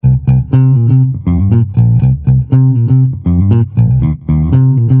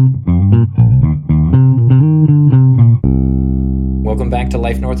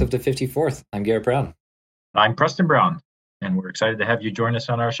the 54th. I'm Garrett Brown. I'm Preston Brown, and we're excited to have you join us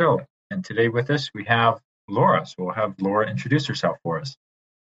on our show. And today with us, we have Laura. So we'll have Laura introduce herself for us.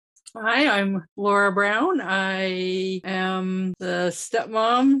 Hi, I'm Laura Brown. I am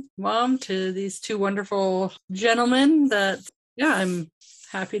the mom to these two wonderful gentlemen that, I'm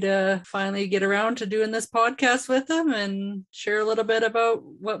happy to finally get around to doing this podcast with them and share a little bit about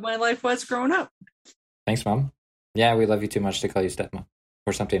what my life was growing up. Thanks, Mom. Yeah, we love you too much to call you stepmom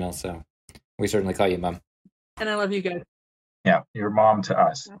or something else, so we certainly call you Mom. And I love you guys. Yeah, you're mom to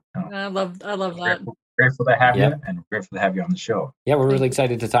us. I love that. Grateful to have you, and grateful to have you on the show. Yeah, we're really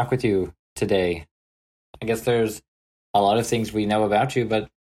excited to talk with you today. I guess there's a lot of things we know about you, but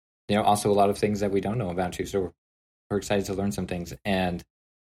also a lot of things that we don't know about you. So we're excited to learn some things and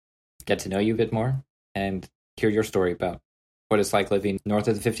get to know you a bit more and hear your story about what it's like living north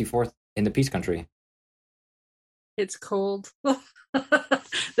of the 54th in the Peace Country. It's cold.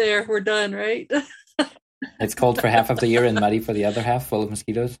 There, we're done, right? It's cold for half of the year and muddy for the other half, full of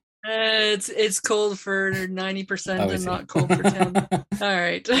mosquitoes. It's cold for 90% and not cold for 10. All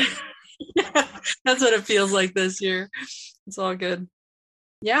right. Yeah, that's what it feels like this year. It's all good.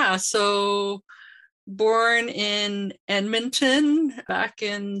 Yeah, so born in Edmonton back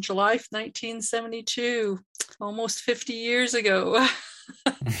in July 1972, almost 50 years ago.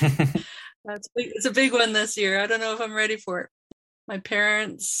 It's a big one this year. I don't know if I'm ready for it. My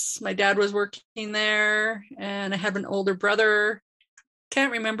dad was working there, and I have an older brother.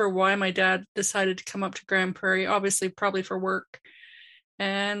 Can't remember why my dad decided to come up to Grand Prairie, obviously probably for work.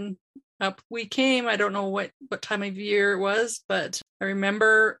 And up we came. I don't know what time of year it was, but I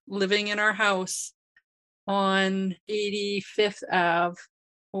remember living in our house on 85th Ave,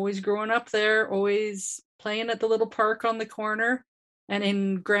 always growing up there, always playing at the little park on the corner. And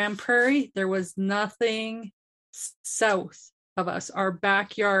in Grand Prairie, there was nothing south of us. Our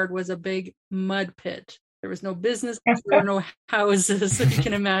backyard was a big mud pit. There was no business, there were no houses. So you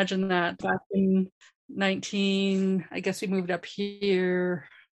can imagine that. Back in I guess we moved up here,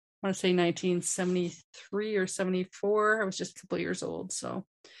 I want to say 1973 or 74. I was just a couple of years old. So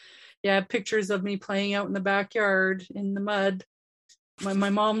yeah, pictures of me playing out in the backyard in the mud. My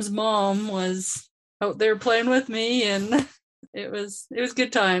mom's mom was out there playing with me, and it was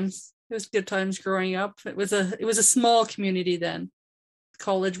good times. It was good times growing up. It was a small community then.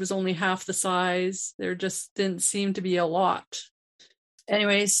 College was only half the size. There just didn't seem to be a lot.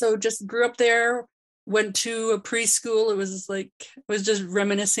 Anyway, so just grew up there, went to a preschool. It was just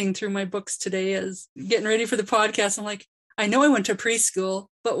reminiscing through my books today as getting ready for the podcast. I'm like, I know I went to preschool,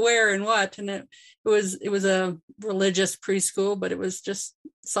 but where and what? And it was a religious preschool, but it was just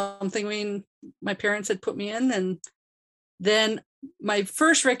something my parents had put me in. And then my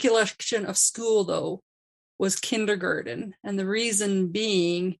first recollection of school, though, was kindergarten. And the reason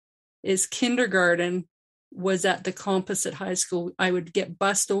being is kindergarten was at the Composite High School. I would get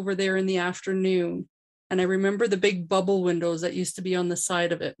bused over there in the afternoon. And I remember the big bubble windows that used to be on the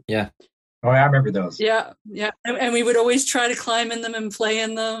side of it. Yeah. Oh, I remember those. Yeah. And we would always try to climb in them and play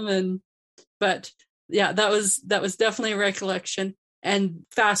in them. But yeah, that was definitely a recollection. And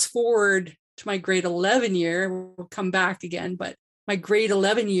fast forward to my grade 11 year, we'll come back again, but my grade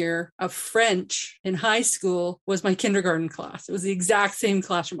 11 year of French in high school was my kindergarten class. It was the exact same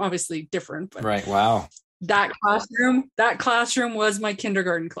classroom, obviously different. But right. Wow. That classroom was my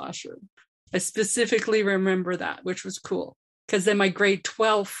kindergarten classroom. I specifically remember that, which was cool. Because then my grade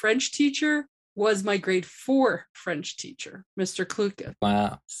 12 French teacher was my grade 4 French teacher, Mr. Kluka.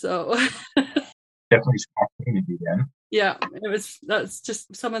 Wow. So definitely small community then. Yeah, that's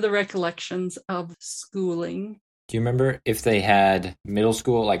just some of the recollections of schooling. Do you remember if they had middle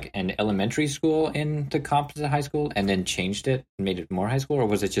school, like an elementary school in the Composite High School and then changed it and made it more high school? Or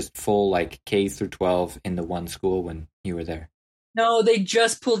was it just full like K through 12 in the one school when you were there? No, they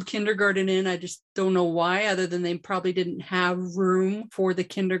just pulled kindergarten in. I just don't know why, other than they probably didn't have room for the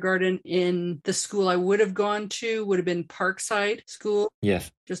kindergarten in the school I would have gone to, would have been Parkside School.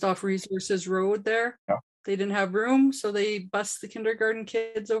 Yes. Just off Resources Road there. Yeah. They didn't have room, so they bused the kindergarten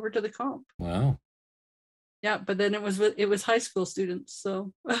kids over to the comp. Wow. Yeah, but then it was high school students,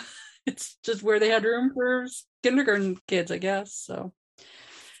 so it's just where they had room for kindergarten kids, I guess. So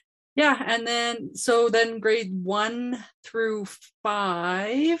yeah, and then grade 1 through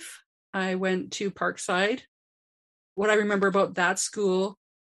 5, I went to Parkside. What I remember about that school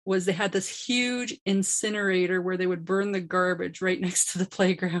was they had this huge incinerator where they would burn the garbage right next to the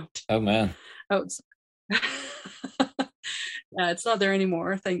playground. Oh man. Outside. Yeah, it's not there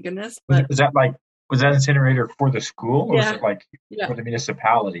anymore, thank goodness. But was that incinerator for the school, or Yeah. was it for the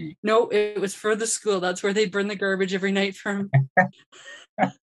municipality? No, it was for the school. That's where they'd burn the garbage every night from.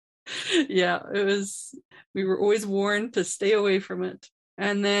 Yeah, we were always warned to stay away from it.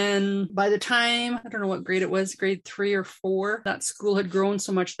 And then by the time, I don't know what grade it was, grade 3 or 4, that school had grown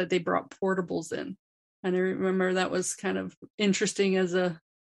so much that they brought portables in. And I remember that was kind of interesting as a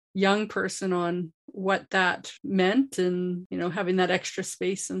young person on what that meant and, having that extra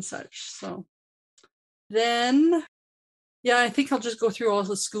space and such. So then, yeah, I think I'll just go through all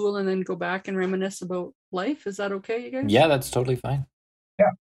the school and then go back and reminisce about life. Is that okay, you guys? Yeah, that's totally fine.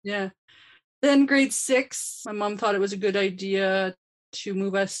 Yeah. Then grade 6, my mom thought it was a good idea to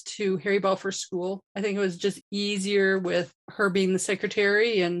move us to Harry Balfour School. I think it was just easier with her being the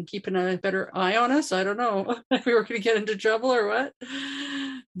secretary and keeping a better eye on us. I don't know if we were going to get into trouble or what.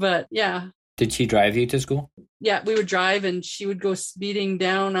 But yeah. Did she drive you to school? Yeah, we would drive and she would go speeding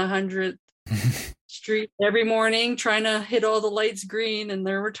down 100th Street every morning trying to hit all the lights green. And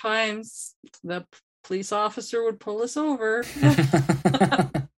there were times the police officer would pull us over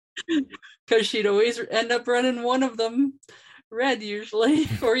because she'd always end up running one of them red usually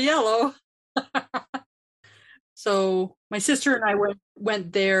or yellow. So my sister and I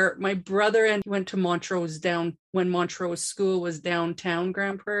went there. My brother and went to Montrose when Montrose School was downtown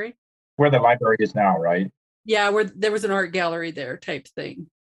Grand Prairie. Where the library is now, right? Yeah, where there was an art gallery there type thing.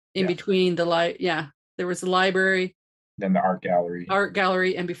 In between there was the library. Then the art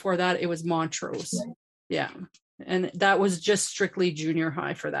gallery. And before that it was Montrose. Right. Yeah. And that was just strictly junior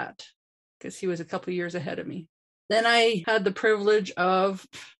high for that because he was a couple of years ahead of me. Then I had the privilege of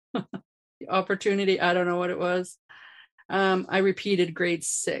the opportunity. I don't know what it was. I repeated grade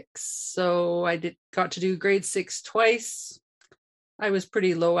 6. So I got to do grade 6 twice. I was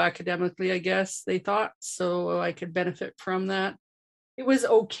pretty low academically, I guess they thought, so I could benefit from that. It was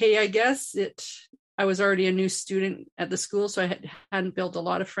okay, I guess. I was already a new student at the school, so I hadn't built a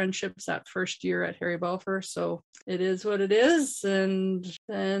lot of friendships that first year at Harry Balfour. So it is what it is. And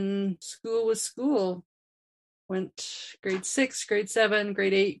then school was school. Went grade 6, grade 7,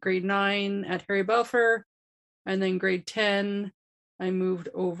 grade 8, grade 9 at Harry Balfour. And then grade 10, I moved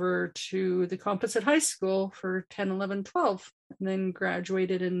over to the Composite High School for 10, 11, 12, and then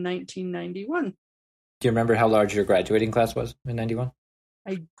graduated in 1991. Do you remember how large your graduating class was in 91?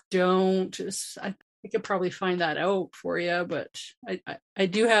 I don't. I could probably find that out for you, but I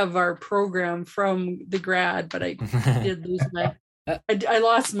do have our program from the grad, but I did lose I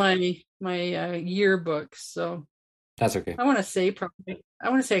lost my yearbook, so that's okay. I want to say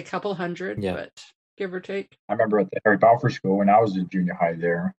a couple hundred, but give or take. I remember at the Harry Balfour School when I was in junior high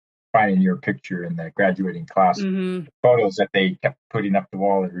there, finding your picture in the graduating class, photos that they kept putting up the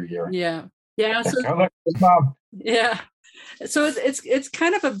wall every year. Yeah. So, oh, look, it's Mom. Yeah. So it's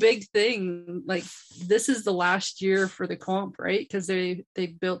kind of a big thing. Like this is the last year for the comp, right? Because they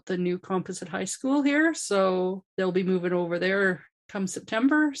built the new Composite High School here, so they'll be moving over there come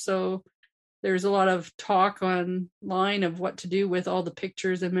September. So there's a lot of talk online of what to do with all the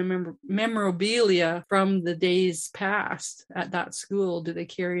pictures and memorabilia from the days past at that school. Do they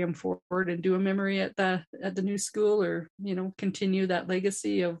carry them forward and do a memory at the new school, or continue that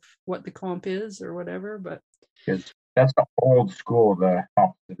legacy of what the comp is or whatever? But that's the old school, the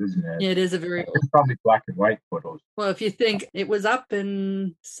Composite, isn't it? It is a very old. It's probably black and white photos. Well, if you think it was up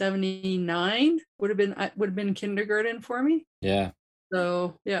in 79, would have been kindergarten for me. Yeah.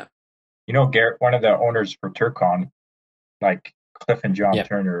 So yeah. Garrett, one of the owners for Turcon, like Cliff and John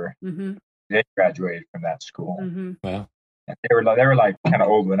Turner, they graduated from that school. Mm-hmm. Wow. And they were like kind of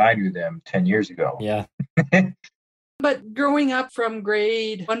old when I knew them 10 years ago. Yeah. But growing up from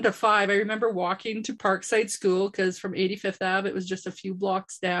grade 1 to 5, I remember walking to Parkside School because from 85th Ave, it was just a few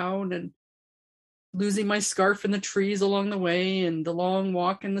blocks down, and losing my scarf in the trees along the way and the long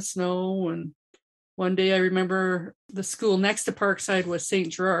walk in the snow. And one day I remember the school next to Parkside was St.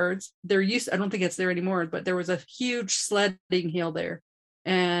 Gerard's. I don't think it's there anymore, but there was a huge sledding hill there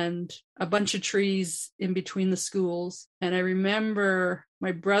and a bunch of trees in between the schools. And I remember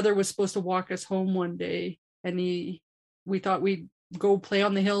my brother was supposed to walk us home one day, and we thought we'd go play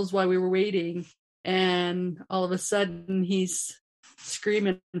on the hills while we were waiting. And all of a sudden he's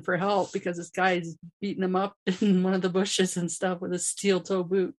screaming for help because this guy's beating him up in one of the bushes and stuff with his steel toe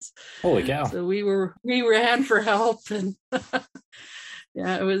boots. Holy cow. So we ran for help, and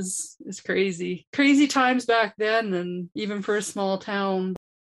yeah, it's crazy times back then, and even for a small town.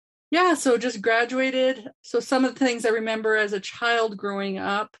 Yeah, so just graduated. So some of the things I remember as a child growing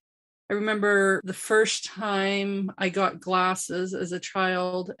up, I remember the first time I got glasses as a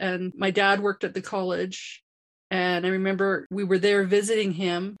child, and my dad worked at the college, And I remember we were there visiting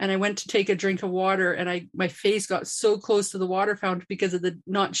him, and I went to take a drink of water, and my face got so close to the water fountain because of the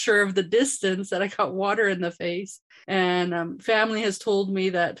not sure of the distance that I got water in the face. And family has told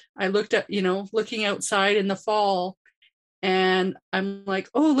me that I looked at, looking outside in the fall, and I'm like,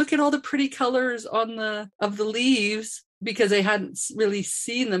 oh, look at all the pretty colors of the leaves, because I hadn't really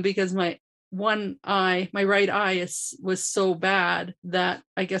seen them because my right eye was so bad that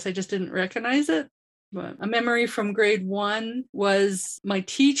I guess I just didn't recognize it. But a memory from grade 1 was my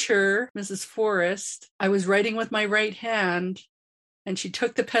teacher, Mrs. Forrest. I was writing with my right hand, and she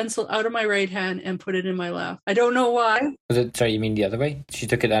took the pencil out of my right hand and put it in my left. I don't know why. Sorry, you mean the other way? She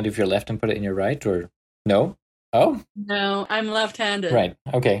took it out of your left and put it in your right, or no? Oh? No, I'm left-handed. Right,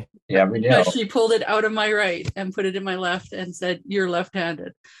 okay. Yeah, we know. She pulled it out of my right and put it in my left and said, "You're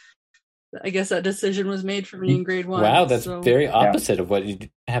left-handed." I guess that decision was made for me in grade 1. Wow, that's very opposite of what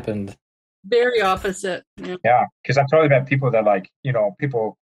happened. Very opposite. Yeah, because I'm totally about people that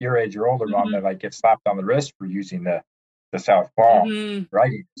people your age or older, mom, that get slapped on the wrist for using the southpaw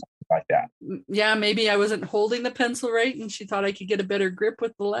writing, something like that. Yeah, maybe I wasn't holding the pencil right, and she thought I could get a better grip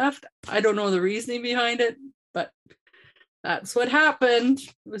with the left. I don't know the reasoning behind it, but that's what happened.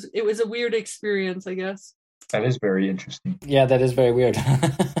 It was a weird experience, I guess. That is very interesting. Yeah, that is very weird.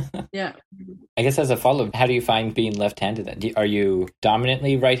 Yeah. I guess as a follow-up, how do you find being left-handed then? Are you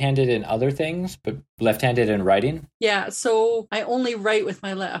dominantly right-handed in other things, but left-handed in writing? Yeah, so I only write with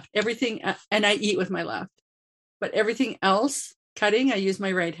my left. Everything, and I eat with my left. But everything else, cutting, I use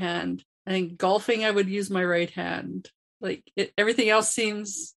my right hand. And golfing, I would use my right hand. Everything else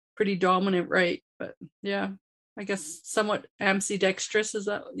seems pretty dominant right. But yeah, I guess somewhat ambidextrous, is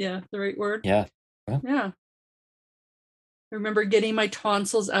that, the right word? Yeah. Yeah. I remember getting my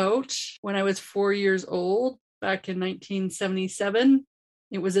tonsils out when I was 4 years old back in 1977.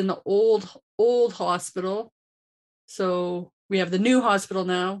 It was in the old hospital. So we have the new hospital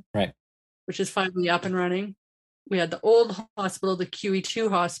now, right, which is finally up and running. We had the old hospital, the QE2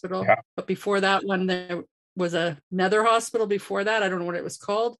 hospital. Yeah. But before that one, there was another hospital before that. I don't know what it was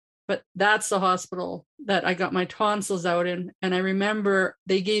called, but that's the hospital that I got my tonsils out in. And I remember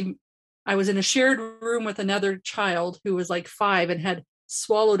I was in a shared room with another child who was like 5 and had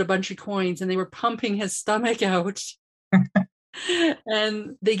swallowed a bunch of coins, and they were pumping his stomach out.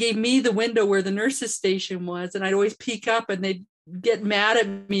 And they gave me the window where the nurse's station was, and I'd always peek up, and they'd get mad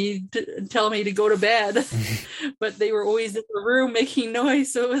at me and tell me to go to bed. But they were always in the room making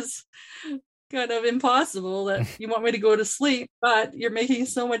noise, so it was kind of impossible that you want me to go to sleep, but you're making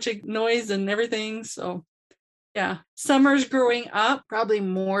so much noise and everything. So yeah, summers growing up, probably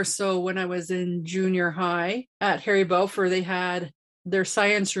more so when I was in junior high at Harry Balfour. They had their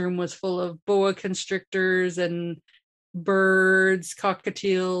science room was full of boa constrictors and birds,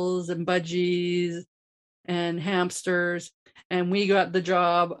 cockatiels and budgies and hamsters. And we got the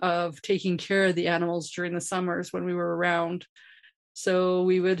job of taking care of the animals during the summers when we were around. So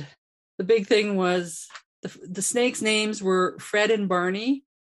the big thing was the snakes' names were Fred and Barney,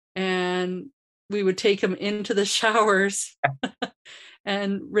 and we would take them into the showers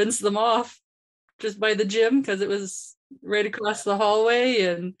and rinse them off just by the gym, because it was right across the hallway,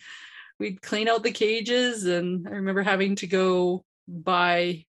 and we'd clean out the cages. And I remember having to go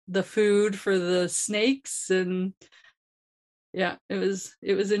buy the food for the snakes, and yeah, it was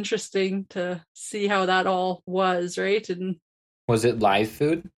interesting to see how that all was, right? And was it live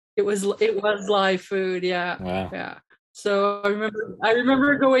food? It was live food, yeah. Wow. Yeah. So I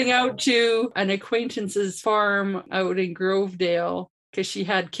remember going out to an acquaintance's farm out in Grovedale because she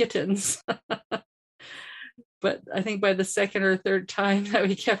had kittens. But I think by the second or third time that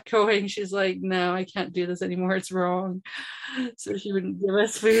we kept going, she's like, "No, I can't do this anymore. It's wrong." So she wouldn't give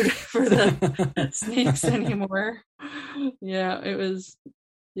us food for the snakes anymore. Yeah, it was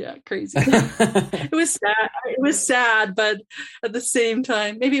crazy. It was sad. It was sad, but at the same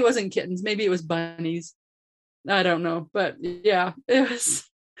time, maybe it wasn't kittens, maybe it was bunnies. I don't know, but yeah, it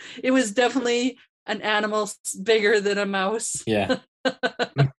was definitely an animal bigger than a mouse. Yeah.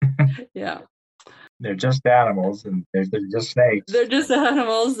 Yeah. They're just animals, and they're just snakes. They're just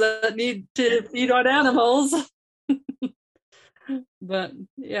animals that need to feed on animals. But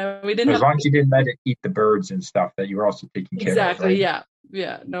yeah, we didn't. As long as you didn't let it eat the birds and stuff that you were also taking care of. Exactly. Right? Yeah.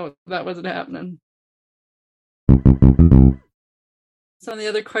 Yeah. No, that wasn't happening. Some of the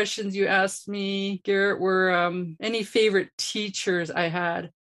other questions you asked me, Garrett, were any favorite teachers I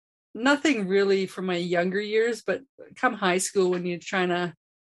had. Nothing really from my younger years, but come high school, when you're trying to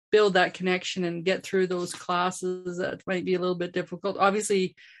build that connection and get through those classes, that might be a little bit difficult.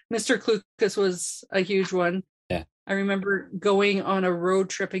 Obviously, Mr. Klukas was a huge one. Yeah. I remember going on a road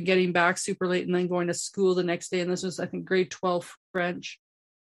trip and getting back super late and then going to school the next day. And this was, I think, grade 12 French.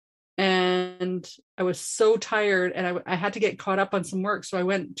 And I was so tired and I had to get caught up on some work. So I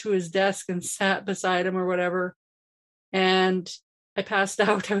went to his desk and sat beside him or whatever. And I passed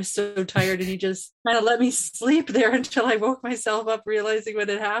out. I was so tired and he just kind of let me sleep there until I woke myself up realizing what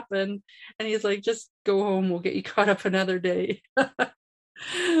had happened. And he's like, just go home. We'll get you caught up another day.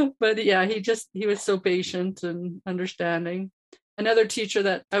 But yeah, he was so patient and understanding. Another teacher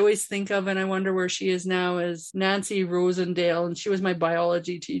that I always think of, and I wonder where she is now, is Nancy Rosendale. And she was my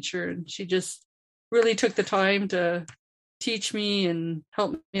biology teacher. And she just really took the time to teach me and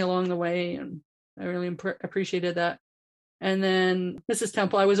help me along the way. And I really appreciated that. And then Mrs.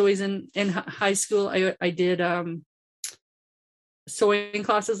 Temple, I was always in high school. I did sewing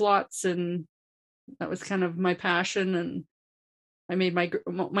classes lots, and that was kind of my passion. And I made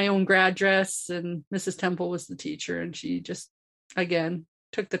my own grad dress, and Mrs. Temple was the teacher, and she just, again,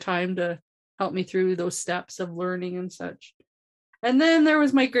 took the time to help me through those steps of learning and such. And then there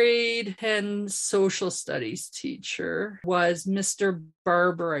was my grade 10 social studies teacher, was Mr.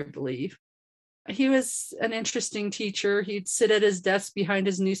 Barber, I believe. He was an interesting teacher. He'd sit at his desk behind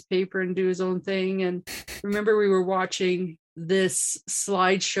his newspaper and do his own thing. And remember, we were watching this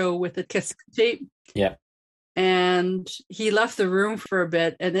slideshow with a cassette tape. Yeah. And he left the room for a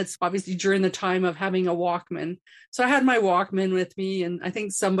bit, and it's obviously during the time of having a Walkman. So I had my Walkman with me, and I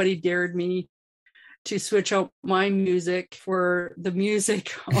think somebody dared me to switch out my music for the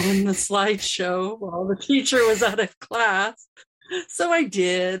music on the slideshow while the teacher was out of class. So I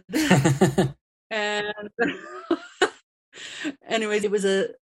did. And anyways, it was a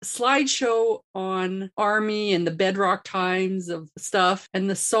slideshow on Army and the bedrock times of stuff, and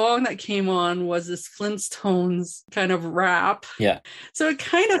the song that came on was this Flintstones kind of rap. Yeah. So it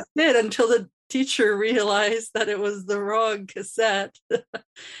kind of fit until the teacher realized that it was the wrong cassette.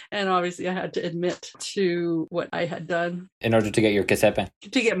 And obviously I had to admit to what I had done in order to get your cassette back.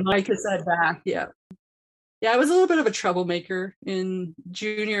 To get my cassette back. Yeah, I was a little bit of a troublemaker in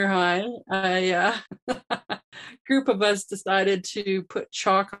junior high. Group of us decided to put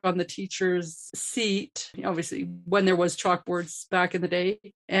chalk on the teacher's seat, obviously when there was chalkboards back in the day,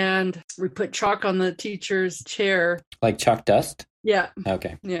 and we put chalk on the teacher's chair. Like chalk dust? Yeah.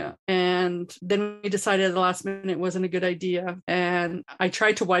 Okay. Yeah. And then we decided at the last minute it wasn't a good idea. And I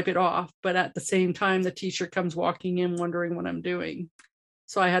tried to wipe it off, but at the same time, the teacher comes walking in wondering what I'm doing.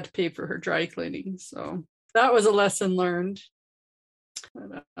 So I had to pay for her dry cleaning. So that was a lesson learned.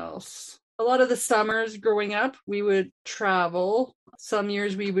 What else? A lot of the summers growing up, we would travel. Some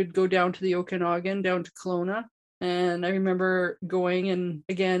years we would go down to the Okanagan, down to Kelowna. And I remember going and,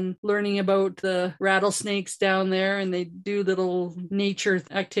 again, learning about the rattlesnakes down there. And they do little nature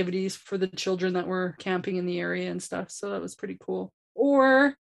activities for the children that were camping in the area and stuff. So that was pretty cool.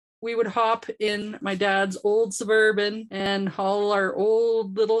 Or we would hop in my dad's old Suburban and haul our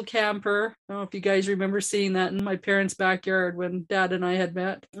old little camper. I don't know if you guys remember seeing that in my parents' backyard when Dad and I had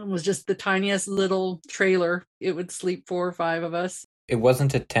met. It was just the tiniest little trailer. It would sleep 4 or 5 of us. It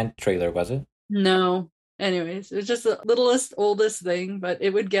wasn't a tent trailer, was it? No. Anyways, it was just the littlest, oldest thing, but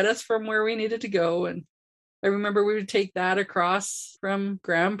it would get us from where we needed to go. And I remember we would take that across from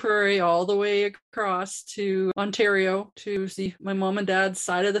Grand Prairie all the way across to Ontario to see my mom and dad's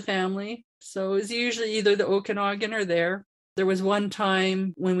side of the family. So it was usually either the Okanagan or there. There was one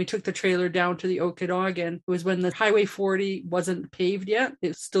time when we took the trailer down to the Okanagan. It was when the Highway 40 wasn't paved yet. It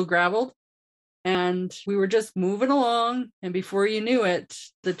was still graveled. And we were just moving along. And before you knew it,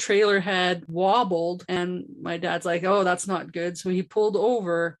 the trailer had wobbled. And my dad's like, oh, that's not good. So he pulled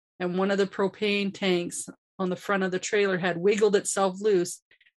over, and one of the propane tanks on the front of the trailer had wiggled itself loose,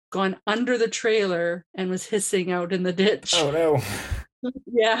 gone under the trailer, and was hissing out in the ditch. Oh, no.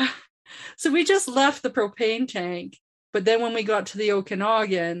 Yeah. So we just left the propane tank. But then when we got to the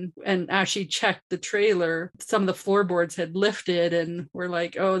Okanagan and actually checked the trailer, some of the floorboards had lifted, and we're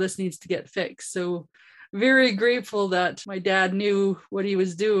like, oh, this needs to get fixed. So very grateful that my dad knew what he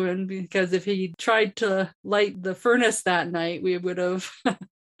was doing, because if he tried to light the furnace that night, we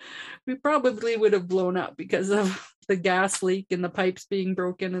probably would have blown up because of the gas leak and the pipes being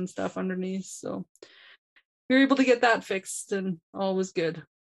broken and stuff underneath. So we were able to get that fixed, and all was good.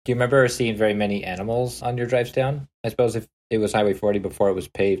 Do you remember seeing very many animals on your drives down? I suppose if it was Highway 40 before it was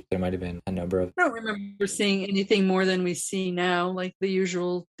paved, there might have been a number of... I don't remember seeing anything more than we see now, like the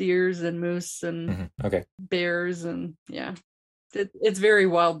usual deers and moose and bears. And yeah, it's very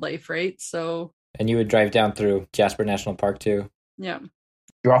wildlife, right? So. And you would drive down through Jasper National Park too? Yeah.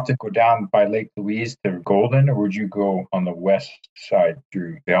 You often go down by Lake Louise to Golden, or would you go on the west side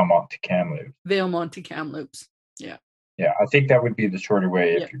through Valemount to Kamloops? Valemount to Kamloops. Yeah. Yeah, I think that would be the shorter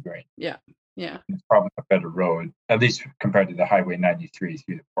way if you're going. Yeah. Yeah. It's probably a better road, at least compared to the Highway 93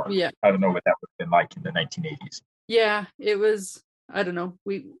 through the park. Yeah. I don't know what that would have been like in the 1980s. Yeah, it was, I don't know.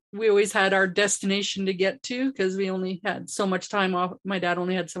 We always had our destination to get to because we only had so much time off. My dad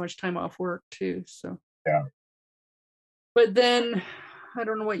only had so much time off work too. So yeah. But then I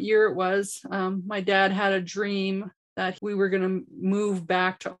don't know what year it was. My dad had a dream that we were going to move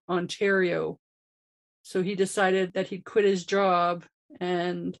back to Ontario. So he decided that he'd quit his job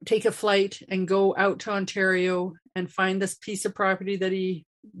and take a flight and go out to Ontario and find this piece of property that he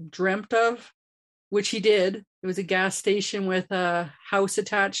dreamt of, which he did. It was a gas station with a house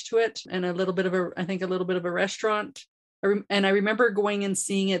attached to it and a little bit of a restaurant. And I remember going and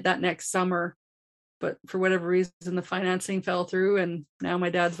seeing it that next summer, but for whatever reason, the financing fell through and now my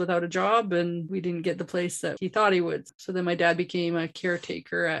dad's without a job and we didn't get the place that he thought he would. So then my dad became a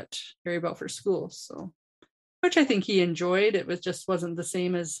caretaker at Harry Balfour School. So, which I think he enjoyed. It wasn't the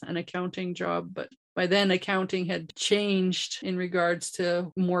same as an accounting job, but by then accounting had changed in regards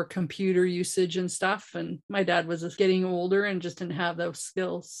to more computer usage and stuff. And my dad was just getting older and just didn't have those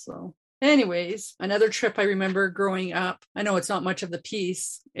skills. So anyways, another trip I remember growing up, I know it's not much of the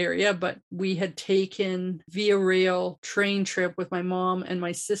Peace area, but we had taken Via Rail train trip with my mom and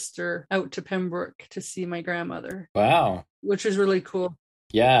my sister out to Pembroke to see my grandmother. Wow. Which was really cool.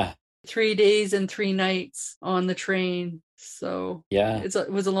 Yeah. 3 days and 3 nights on the train. So yeah,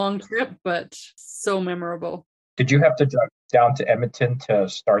 it was a long trip, but so memorable. Did you have to drive down to Edmonton to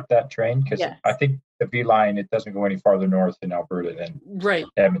start that train? Because yes. I think the V line, it doesn't go any farther north in Alberta than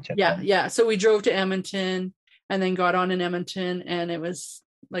Edmonton. Yeah. So we drove to Edmonton and then got on in Edmonton, and it was,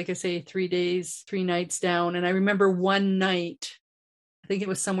 like I say, 3 days, 3 nights down. And I remember one night, I think it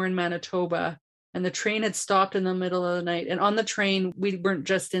was somewhere in Manitoba, and the train had stopped in the middle of the night. And on the train, we weren't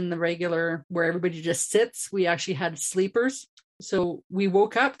just in the regular where everybody just sits. We actually had sleepers. So we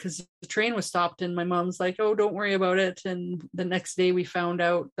woke up because the train was stopped and my mom's like, oh, don't worry about it. And the next day we found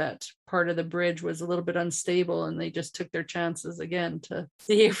out that part of the bridge was a little bit unstable and they just took their chances again to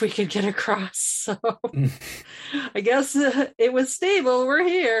see if we could get across. So I guess it was stable. We're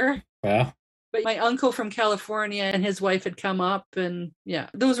here. Yeah. But my uncle from California and his wife had come up, and yeah,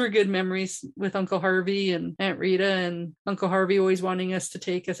 those were good memories with Uncle Harvey and Aunt Rita, and Uncle Harvey always wanting us to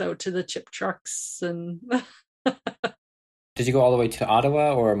take us out to the chip trucks. And did you go all the way to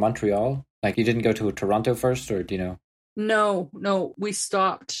Ottawa or Montreal? Like you didn't go to Toronto first, or do you know? No, we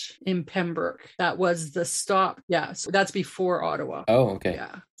stopped in Pembroke. That was the stop. Yeah, so that's before Ottawa. Oh, okay.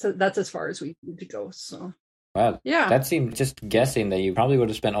 Yeah, so that's as far as we need to go. So. Wow. Yeah. That seemed, just guessing, that you probably would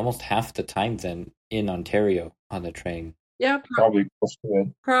have spent almost half the time then in Ontario on the train. Yeah. Probably close to it.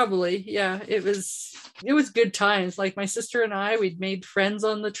 Probably. Yeah. It was good times. Like my sister and I, we'd made friends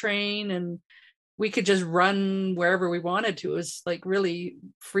on the train and we could just run wherever we wanted to. It was like really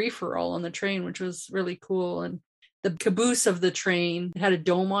free for all on the train, which was really cool. And the caboose of the train had a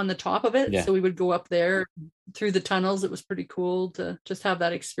dome on the top of it. Yeah. So we would go up there through the tunnels. It was pretty cool to just have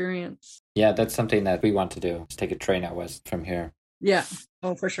that experience. Yeah, that's something that we want to do. Just take a train out west from here. Yeah.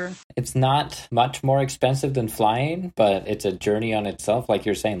 Oh, for sure. It's not much more expensive than flying, but it's a journey on itself. Like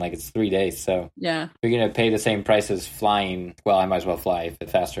you're saying, like it's 3 days. So yeah, if you're going to pay the same price as flying, well, I might as well fly a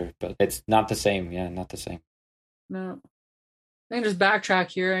bit faster, but it's not the same. Yeah, not the same. No. I can just backtrack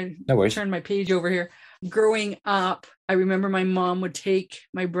here. No worries. Turn my page over here. Growing up, I remember my mom would take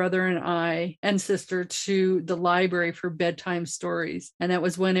my brother and I and sister to the library for bedtime stories. And that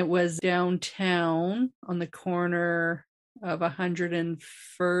was when it was downtown on the corner of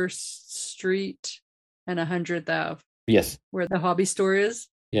 101st Street and 100th Ave. Yes. Where the hobby store is.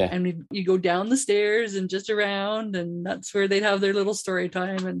 Yeah. And you go down the stairs and just around, and that's where they'd have their little story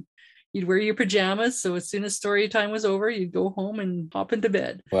time. And you'd wear your pajamas, so as soon as story time was over, you'd go home and hop into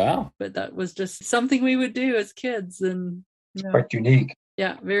bed. Wow. But that was just something we would do as kids. And it's quite unique.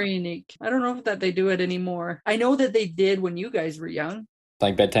 Yeah, very unique. I don't know if that they do it anymore. I know that they did when you guys were young.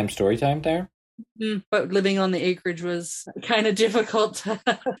 Like bedtime story time there? But living on the acreage was kind of difficult to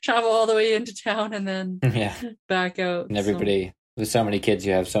travel all the way into town and then back out. And everybody, with so many kids,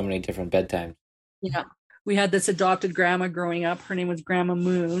 you have so many different bedtimes. Yeah. We had this adopted grandma growing up. Her name was Grandma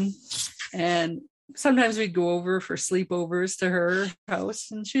Moon. And sometimes we'd go over for sleepovers to her house.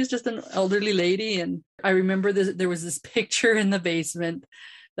 And she was just an elderly lady. And I remember there was this picture in the basement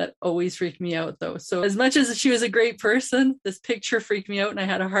that always freaked me out, though. So as much as she was a great person, this picture freaked me out. And I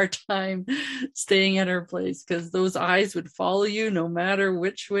had a hard time staying at her place because those eyes would follow you no matter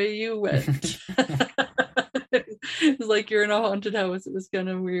which way you went. It was like you're in a haunted house. It was kind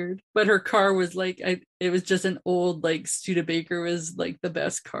of weird. But her car was like, it was just an old, like, Studebaker was like the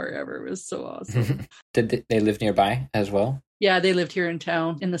best car ever. It was so awesome. Did they live nearby as well? Yeah, they lived here in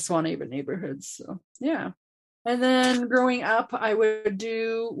town in the Swanhaven neighborhood. So, yeah. And then growing up, I would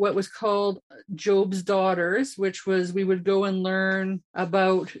do what was called Job's Daughters, which was we would go and learn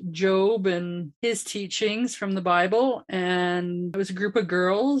about Job and his teachings from the Bible. And it was a group of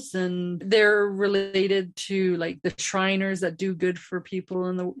girls, and they're related to like the Shriners that do good for people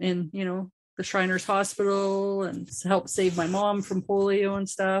in the Shriners Hospital and help save my mom from polio and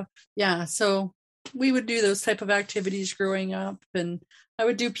stuff. Yeah, so we would do those type of activities growing up, and I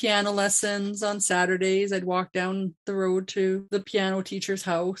would do piano lessons on Saturdays. I'd walk down the road to the piano teacher's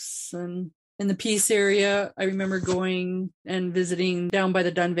house. And in the Peace area, I remember going and visiting down by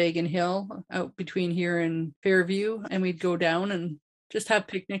the Dunvegan Hill out between here and Fairview. And we'd go down and just have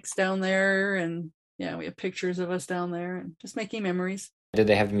picnics down there. And yeah, we have pictures of us down there and just making memories. Did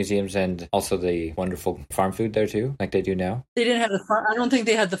they have the museums and also the wonderful farm food there too, like they do now? They didn't have the farm. I don't think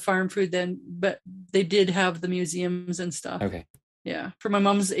they had the farm food then, but they did have the museums and stuff. Okay. Yeah, for my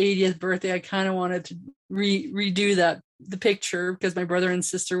mom's 80th birthday, I kind of wanted to redo the picture because my brother and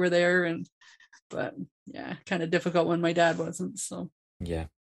sister were there, but yeah, kind of difficult when my dad wasn't. So yeah.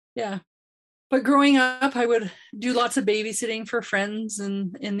 But growing up, I would do lots of babysitting for friends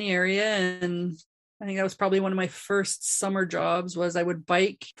in the area, and I think that was probably one of my first summer jobs. Was I would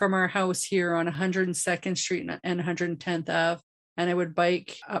bike from our house here on 102nd Street and 110th Ave. And I would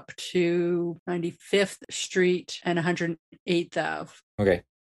bike up to 95th Street and 108th Ave. Okay.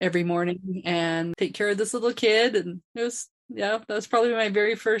 Every morning and take care of this little kid. And it was, that was probably my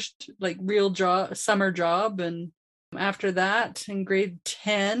very first like real summer job. And after that, in grade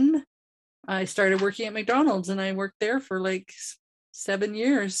 10, I started working at McDonald's, and I worked there for like 7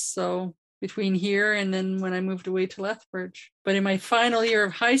 years. So between here and then when I moved away to Lethbridge. But in my final year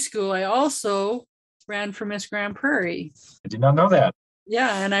of high school, I also ran for Miss Grand Prairie. I did not know that.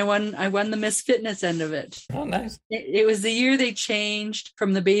 Yeah, and I won the Miss Fitness end of it. Oh, nice. It was the year they changed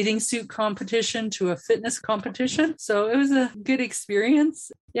from the bathing suit competition to a fitness competition. So it was a good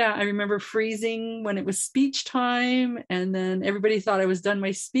experience. Yeah, I remember freezing when it was speech time, and then everybody thought I was done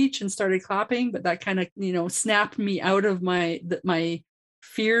my speech and started clapping, but that kind of, snapped me out of my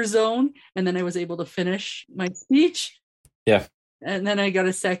fear zone, and then I was able to finish my speech. Yeah. And then I got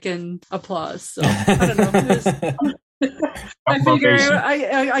a second applause. So I don't know. I figure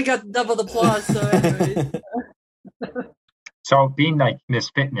I got double the applause. So anyway. So being like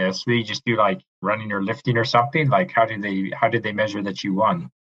Miss Fitness, they just do like running or lifting or something? Like how did they measure that you won?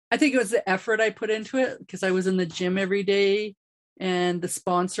 I think it was the effort I put into it, because I was in the gym every day, and the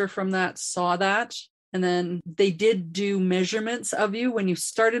sponsor from that saw that. And then they did do measurements of you when you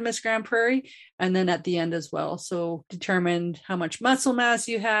started Miss Grand Prairie, and then at the end as well. So determined how much muscle mass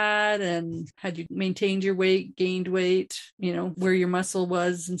you had, and had you maintained your weight, gained weight, where your muscle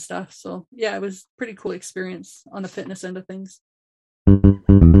was and stuff. So yeah, it was a pretty cool experience on the fitness end of things.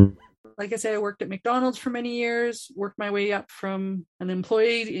 Like I said, I worked at McDonald's for many years, worked my way up from an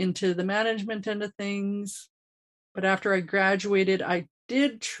employee into the management end of things. But after I graduated, I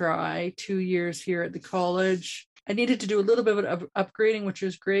did try 2 years here at the college. I needed to do a little bit of upgrading, which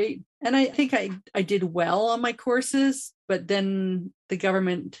was great. And I think I did well on my courses, but then the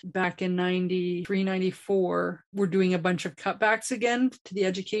government back in 93, 94 were doing a bunch of cutbacks again to the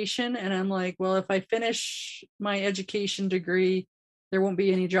education. And I'm like, well, if I finish my education degree, there won't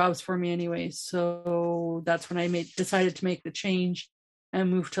be any jobs for me anyway. So that's when I decided to make the change and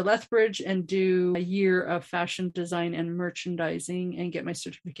move to Lethbridge and do a year of fashion design and merchandising and get my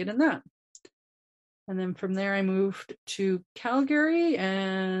certificate in that. And then from there, I moved to Calgary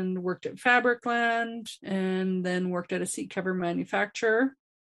and worked at Fabricland, and then worked at a seat cover manufacturer.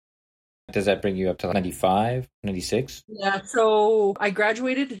 Does that bring you up to 95, 96? Yeah, so I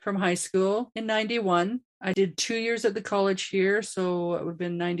graduated from high school in 91. I did 2 years at the college here, so it would have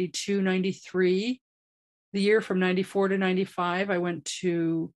been 92, 93. The year from 94 to 95, I went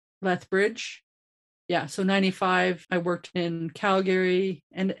to Lethbridge. Yeah, so 95, I worked in Calgary,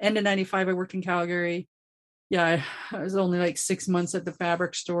 and end of 95, I worked in Calgary. Yeah, I was only like 6 months at the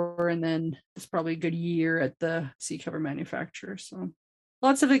fabric store, and then it's probably a good year at the seat cover manufacturer. So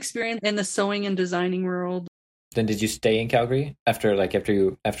lots of experience in the sewing and designing world. Then did you stay in Calgary after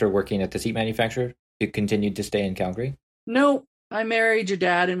working at the seat manufacturer? You continued to stay in Calgary? No. I married your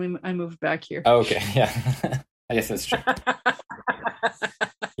dad, and I moved back here. Oh, okay, yeah. I guess that's true.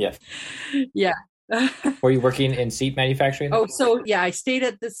 Yeah. Yeah. Were you working in seat manufacturing? Oh, so yeah, I stayed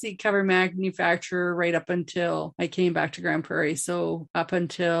at the seat cover manufacturer right up until I came back to Grand Prairie. So up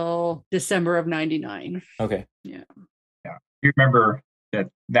until December of 99. Okay. Yeah. Yeah. You remember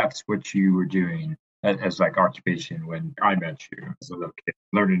that's what you were doing as like occupation when I met you as a little kid,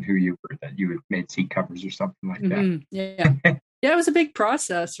 learning who you were, that you had made seat covers or something like that. Yeah. Yeah, it was a big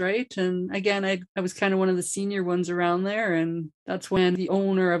process, right? And again, I was kind of one of the senior ones around there. And that's when the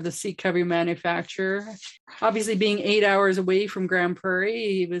owner of the seat cover manufacturer, obviously being 8 hours away from Grand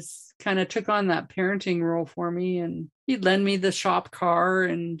Prairie, he was kind of took on that parenting role for me. And he'd lend me the shop car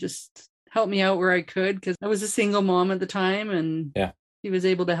and just help me out where I could, because I was a single mom at the time. And he was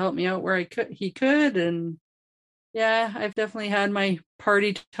able to help me out where he could. And yeah, I've definitely had my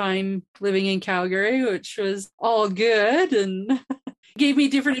party time living in Calgary, which was all good and gave me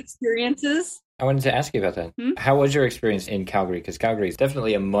different experiences. I wanted to ask you about that. How was your experience in Calgary? Because Calgary is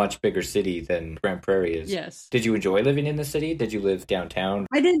definitely a much bigger city than Grand Prairie is. Yes. Did you enjoy living in the city? Did you live downtown?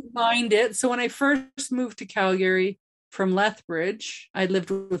 I didn't mind it. So when I first moved to Calgary from Lethbridge, I lived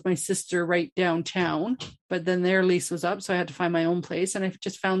with my sister right downtown, but then their lease was up, so I had to find my own place. And I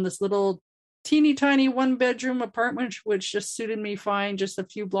just found this little teeny tiny 1-bedroom apartment, which just suited me fine, just a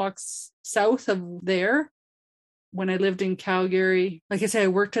few blocks south of there. When I lived in Calgary, like I said, I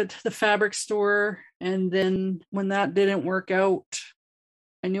worked at the fabric store. And then when that didn't work out,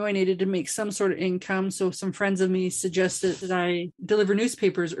 I knew I needed to make some sort of income. So some friends of me suggested that I deliver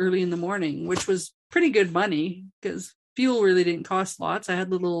newspapers early in the morning, which was pretty good money because fuel really didn't cost lots. I had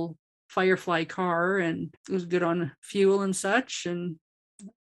a little Firefly car and it was good on fuel and such. And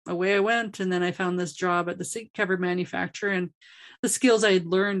away I went. And then I found this job at the seat cover manufacturer, and the skills I had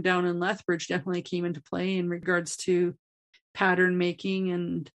learned down in Lethbridge definitely came into play in regards to pattern making.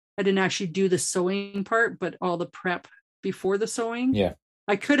 And I didn't actually do the sewing part, but all the prep before the sewing. Yeah.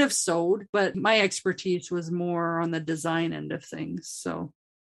 I could have sewed, but my expertise was more on the design end of things. So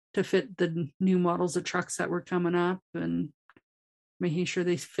to fit the new models of trucks that were coming up and making sure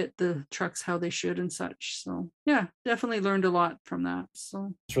they fit the trucks how they should and such. So yeah, definitely learned a lot from that.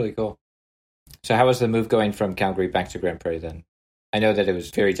 So it's really cool. So how was the move going from Calgary back to Grand Prairie then? I know that it was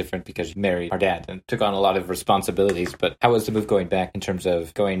very different because you married our dad and took on a lot of responsibilities, but how was the move going back in terms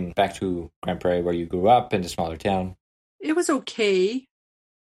of going back to Grand Prairie where you grew up in a smaller town? It was okay.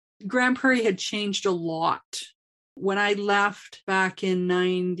 Grand Prairie had changed a lot. When I left back in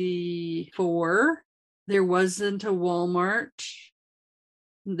 94, there wasn't a Walmart.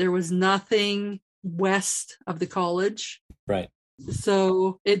 There was nothing west of the college. Right.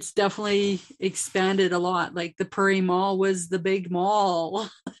 So it's definitely expanded a lot. Like the Prairie Mall was the big mall.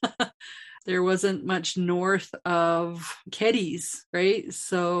 There wasn't much north of Keddies, right?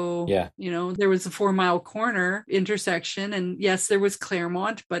 So, there was a 4 Mile Corner intersection. And yes, there was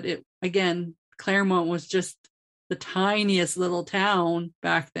Claremont, but Claremont was just the tiniest little town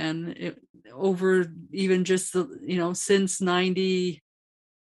back then. Since 90,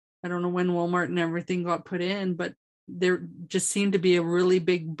 I don't know when Walmart and everything got put in, but there just seemed to be a really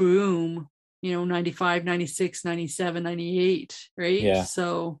big boom, 95, 96, 97, 98, right? Yeah.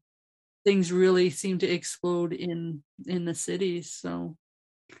 So things really seemed to explode in the cities. So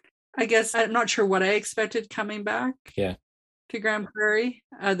I guess I'm not sure what I expected coming back to Grand Prairie,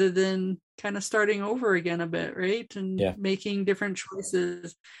 other than kind of starting over again a bit, right? And making different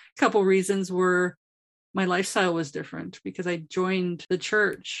choices. A couple reasons were my lifestyle was different because I joined the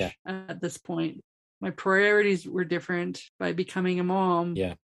church at this point. My priorities were different by becoming a mom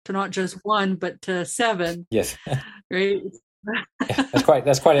to not just one, but to 7. Yes. Right.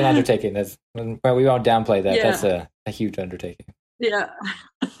 That's quite an undertaking. We won't downplay that. Yeah. That's a huge undertaking. Yeah.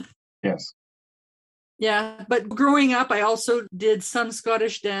 Yes. Yeah. But growing up, I also did some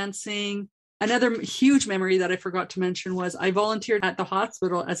Scottish dancing. Another huge memory that I forgot to mention was I volunteered at the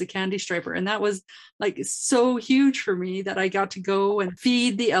hospital as a candy striper. And that was like so huge for me that I got to go and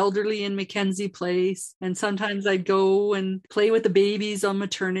feed the elderly in Mackenzie Place. And sometimes I'd go and play with the babies on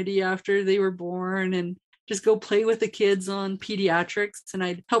maternity after they were born and just go play with the kids on pediatrics. And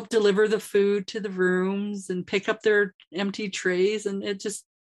I'd help deliver the food to the rooms and pick up their empty trays. And it just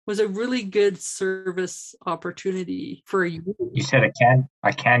was a really good service opportunity for you. You said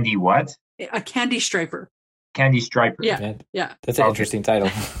a candy what? A candy striper. Candy striper. Yeah. That's an interesting title.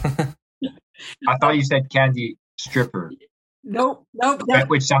 I thought you said candy stripper. Nope.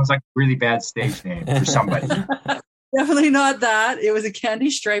 Which sounds like a really bad stage name for somebody. Definitely not that. It was a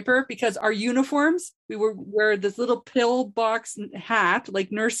candy striper because our uniforms, we would wear this little pillbox hat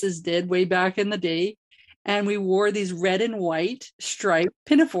like nurses did way back in the day. And we wore these red and white striped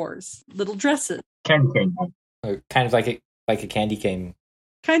pinafores, little dresses. Candy cane. Kind of like a candy cane.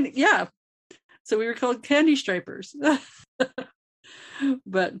 Kind of, yeah. So we were called candy stripers.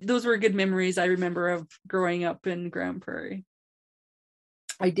 But those were good memories I remember of growing up in Grande Prairie.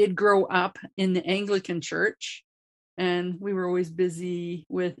 I did grow up in the Anglican church, and we were always busy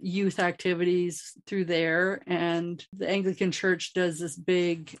with youth activities through there. And the Anglican church does this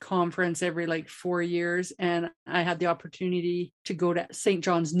big conference every like 4 years. And I had the opportunity to go to St.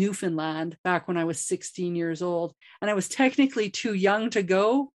 John's, Newfoundland back when I was 16 years old. And I was technically too young to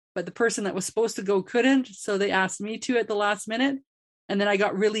go, but the person that was supposed to go couldn't. So they asked me to at the last minute. And then I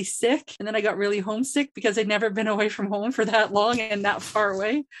got really sick, and then I got really homesick because I'd never been away from home for that long and that far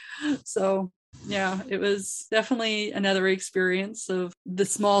away. So yeah, it was definitely another experience of the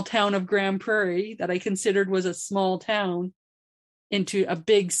small town of Grande Prairie that I considered was a small town into a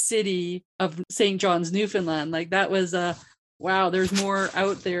big city of St. John's, Newfoundland. Like that was wow, there's more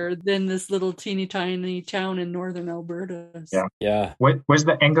out there than this little teeny tiny town in northern Alberta. Yeah. What was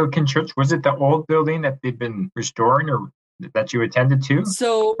the Anglican church? Was it the old building that they've been restoring, or that you attended to?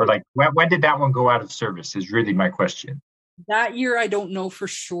 So, or like when did that one go out of service is really my question. That year, I don't know for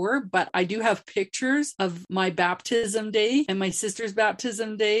sure, but I do have pictures of my baptism day and my sister's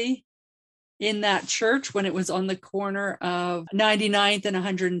baptism day in that church when it was on the corner of 99th and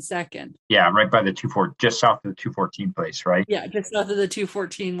 102nd. Yeah, right by the 214, just south of the 214 place, right? Yeah, just south of the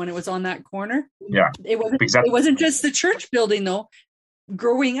 214 when it was on that corner. Yeah. It wasn't just the church building, though.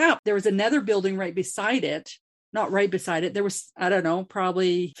 Growing up, there was another building right beside it. Not right beside it. There was, I don't know,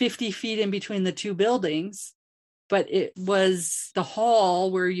 probably 50 feet in between the two buildings. But it was the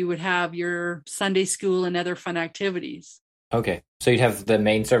hall where you would have your Sunday school and other fun activities. Okay. So you'd have the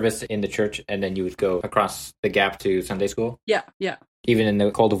main service in the church, and then you would go across the gap to Sunday school? Yeah. Even in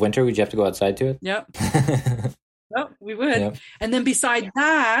the cold of winter, would you have to go outside to it? Yep. Well, we would. Yep. And then beside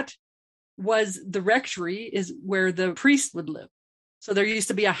that was the rectory, is where the priest would live. So there used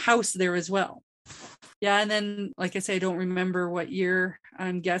to be a house there as well. Yeah. And then, like I say, I don't remember what year.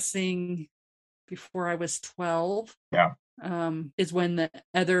 I'm guessing before I was 12. Yeah. Is when the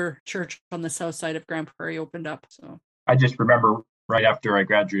other church on the south side of Grande Prairie opened up. So I just remember right after I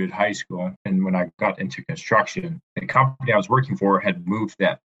graduated high school and when I got into construction, the company I was working for had moved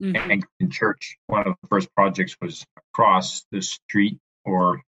that Anglican church. One of the first projects was across the street,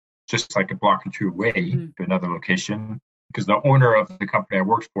 or just like a block or two away to another location, because the owner of the company I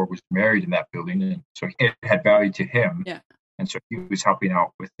worked for was married in that building, and so it had value to him. Yeah. And so he was helping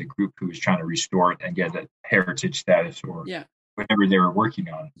out with the group who was trying to restore it and get a heritage status or whatever they were working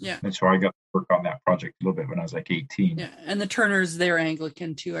on. Yeah. And so I got to work on that project a little bit when I was like 18. Yeah. And the Turners, they're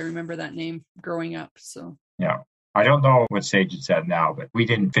Anglican too. I remember that name growing up. So yeah. I don't know what stage it's at now, but we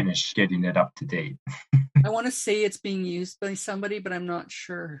didn't finish getting it up to date. I want to say it's being used by somebody, but I'm not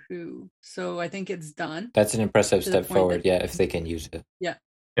sure who. So I think it's done. That's an impressive step forward. If they can use it. Yeah.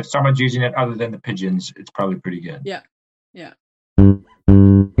 If someone's using it other than the pigeons, it's probably pretty good. Yeah. Yeah.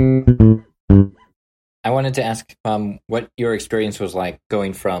 I wanted to ask what your experience was like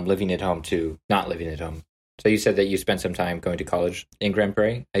going from living at home to not living at home. So you said that you spent some time going to college in Grande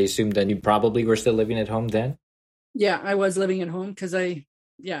Prairie. I assume that you probably were still living at home then? Yeah, I was living at home because I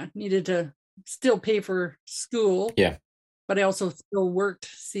needed to still pay for school. Yeah. But I also still worked,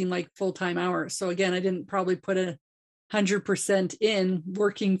 seemed like full-time hours. So again, I didn't probably put 100% in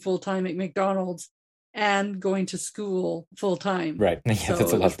working full-time at McDonald's and going to school full-time. Right. Yeah, so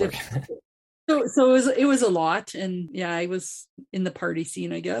that's a lot of work. So it was a lot. And yeah, I was in the party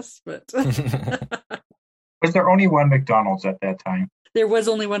scene, I guess. But was there only one McDonald's at that time? There was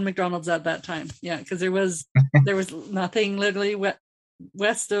only one McDonald's at that time. Yeah, because there was nothing literally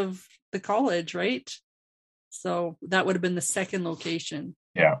west of the college, right? So that would have been the second location.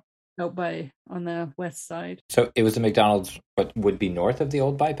 Yeah. Out on the west side. So it was the McDonald's, what would be north of the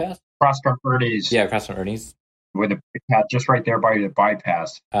old bypass? Across from Ernie's. Yeah, across from Ernie's. With just right there by the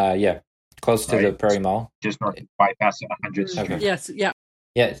bypass. Yeah. Close to the Prairie Mall. Just north of the bypass at 100th Street. Okay. Yes, yeah.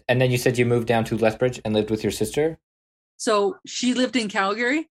 Yeah, and then you said you moved down to Lethbridge and lived with your sister? So she lived in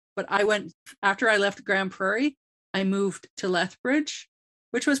Calgary, but after I left Grande Prairie, I moved to Lethbridge,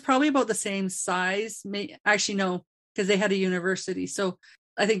 which was probably about the same size. Actually, no, because they had a university. So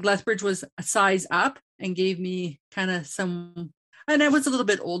I think Lethbridge was a size up and gave me kind of some, and I was a little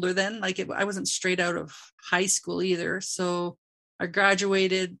bit older then. I wasn't straight out of high school either. So I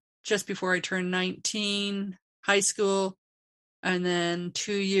graduated just before I turned 19, high school, and then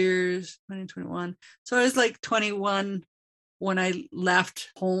 2 years, 2021. So I was like 21 when I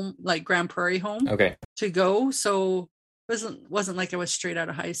left home, like Grande Prairie home, to go. So it wasn't like I was straight out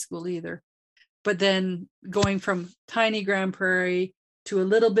of high school either. But then going from tiny Grande Prairie to a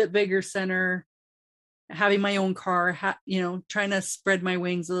little bit bigger center, having my own car, trying to spread my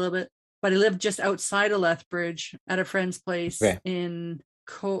wings a little bit. but I lived just outside of Lethbridge at a friend's place in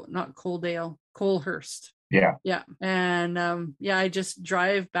not Coaldale, Colehurst. Yeah. Yeah. And I just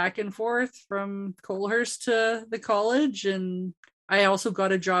drive back and forth from Colehurst to the college. And I also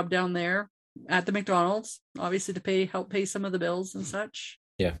got a job down there at the McDonald's, obviously to help pay some of the bills and such.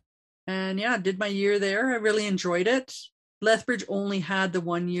 Yeah. And did my year there. I really enjoyed it. Lethbridge only had the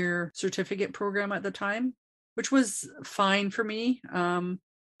 1-year certificate program at the time, which was fine for me.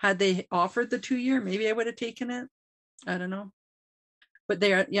 Had they offered the 2-year, maybe I would have taken it. I don't know. But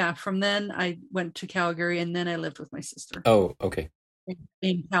from then I went to Calgary, and then I lived with my sister. Oh, okay.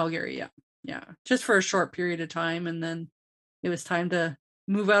 In Calgary, yeah. Just for a short period of time, and then it was time to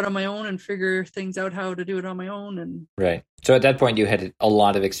move out on my own and figure things out how to do it on my own. And right. So at that point, you had a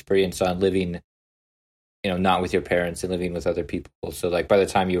lot of experience on living, not with your parents and living with other people. So like by the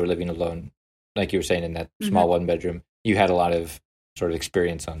time you were living alone, like you were saying in that small 1-bedroom, you had a lot of sort of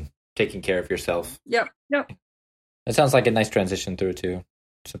experience on taking care of yourself. Yep. It sounds like a nice transition through too.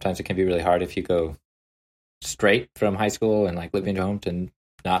 Sometimes it can be really hard if you go straight from high school and like living at home to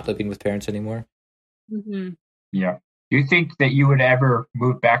not living with parents anymore. Mm-hmm. Yeah. Do you think that you would ever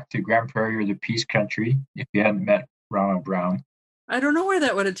move back to Grande Prairie or the Peace Country if you hadn't met Ronald Brown? I don't know where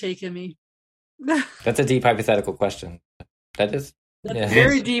that would have taken me. That's a deep hypothetical question. That is. That's a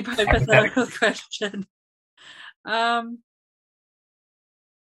very deep hypothetical question.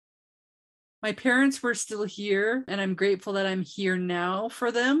 My parents were still here, and I'm grateful that I'm here now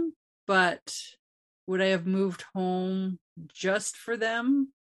for them. But would I have moved home just for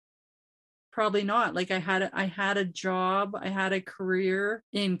them? Probably not. Like I had a job, I had a career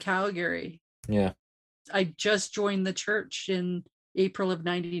in Calgary. Yeah. I just joined the church in April of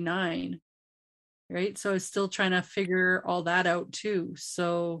 99. Right. So I was still trying to figure all that out too.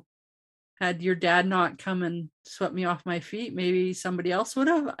 So had your dad not come and swept me off my feet, maybe somebody else would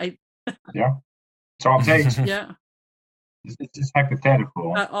have. Yeah. It's all it takes. Yeah. It's just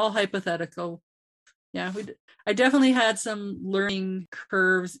hypothetical. All hypothetical. Yeah. I definitely had some learning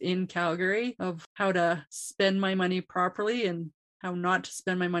curves in Calgary of how to spend my money properly and how not to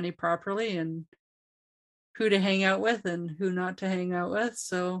spend my money properly and who to hang out with and who not to hang out with.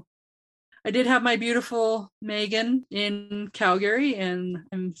 So I did have my beautiful Megan in Calgary, and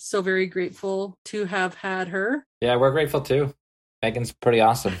I'm so very grateful to have had her. Yeah, we're grateful too. Megan's pretty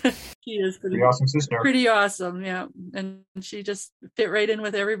awesome. She is pretty awesome sister. Pretty awesome, yeah. And she just fit right in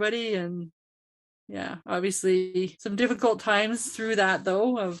with everybody. And yeah, obviously some difficult times through that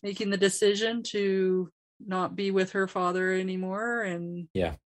though, of making the decision to not be with her father anymore. And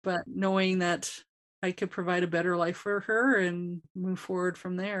but knowing that I could provide a better life for her and move forward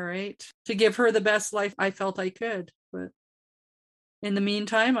from there, right? To give her the best life I felt I could. But in the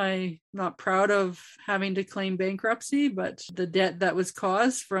meantime, I'm not proud of having to claim bankruptcy, but the debt that was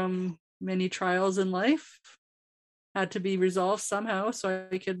caused from many trials in life had to be resolved somehow so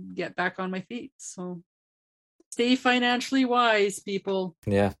I could get back on my feet. So stay financially wise, people.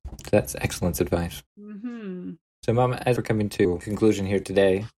 Yeah, that's excellent advice. Mm-hmm. So, Mom, as we're coming to a conclusion here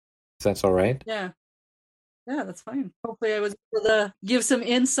today, if that's all right? Yeah, that's fine. Hopefully I was able to give some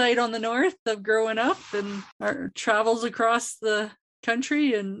insight on the North of growing up and our travels across the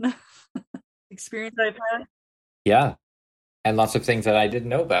country and experience I've had. Yeah. And lots of things that I didn't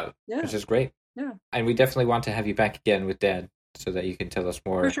know about, which is great. Yeah. And we definitely want to have you back again with Dad so that you can tell us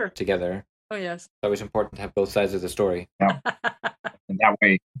more together. Oh, yes. It's always important to have both sides of the story. Yeah. And that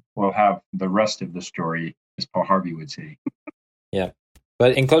way we'll have the rest of the story, as Paul Harvey would say. Yeah.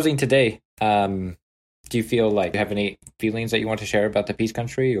 But in closing today, do you feel like you have any feelings that you want to share about the Peace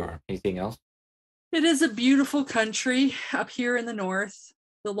Country or anything else? It is a beautiful country up here in the North.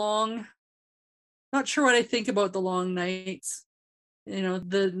 Not sure what I think about the long nights.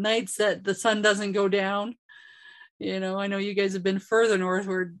 The nights that the sun doesn't go down. I know you guys have been further north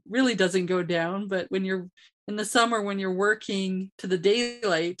where it really doesn't go down, but when you're in the summer, when you're working to the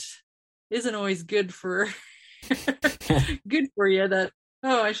daylight, isn't always good for you that,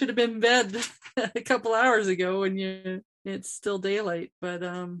 I should have been in bed a couple hours ago when it's still daylight. But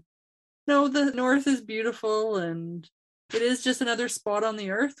no, the North is beautiful, and it is just another spot on the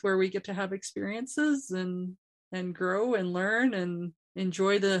earth where we get to have experiences and grow and learn and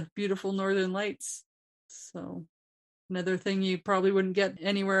enjoy the beautiful Northern Lights. So another thing you probably wouldn't get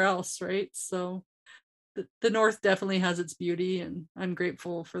anywhere else, right? So the North definitely has its beauty, and I'm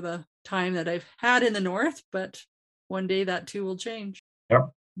grateful for the time that I've had in the North, but one day that too will change.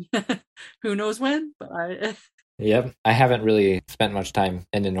 Yep. Who knows when? But Yep. I haven't really spent much time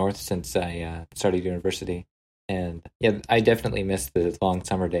in the North since I started university. And yeah, I definitely miss the long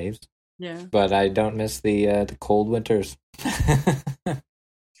summer days. Yeah. But I don't miss the cold winters.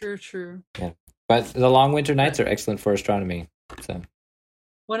 True. Yeah. But the long winter nights are excellent for astronomy. So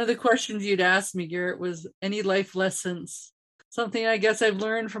one of the questions you'd asked me, Garrett, was any life lessons. Something I guess I've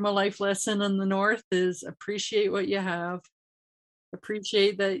learned from a life lesson in the North is appreciate what you have.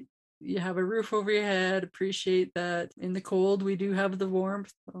 Appreciate that you have a roof over your head. Appreciate that in the cold we do have the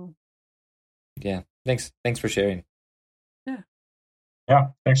warmth. So. Yeah. Thanks for sharing. Yeah.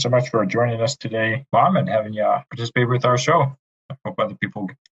 Thanks so much for joining us today, Mom, and having you participate with our show. I hope other people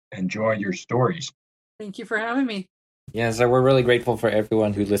enjoy your stories. Thank you for having me. Yeah, so we're really grateful for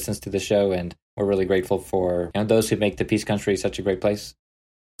everyone who listens to the show, and we're really grateful for those who make the Peace Country such a great place.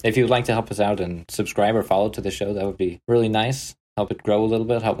 If you'd like to help us out and subscribe or follow to the show, that would be really nice. Help it grow a little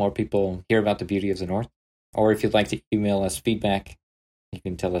bit, help more people hear about the beauty of the North. Or if you'd like to email us feedback, you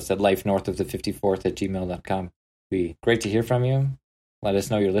can tell us at lifenorthofthe54th@gmail.com. It'd be great to hear from you. Let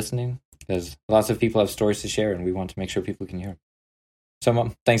us know you're listening, because lots of people have stories to share, and we want to make sure people can hear them. So,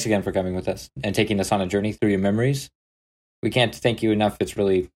 Mom, thanks again for coming with us and taking us on a journey through your memories. We can't thank you enough.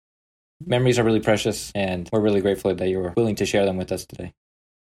 Memories are really precious, and we're really grateful that you were willing to share them with us today.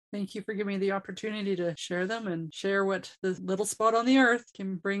 Thank you for giving me the opportunity to share them and share what the little spot on the earth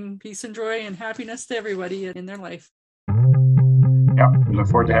can bring peace and joy and happiness to everybody in their life. Yeah, we look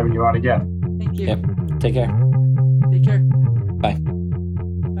forward to having you on again. Thank you. Yep. Take care. Take care. Bye.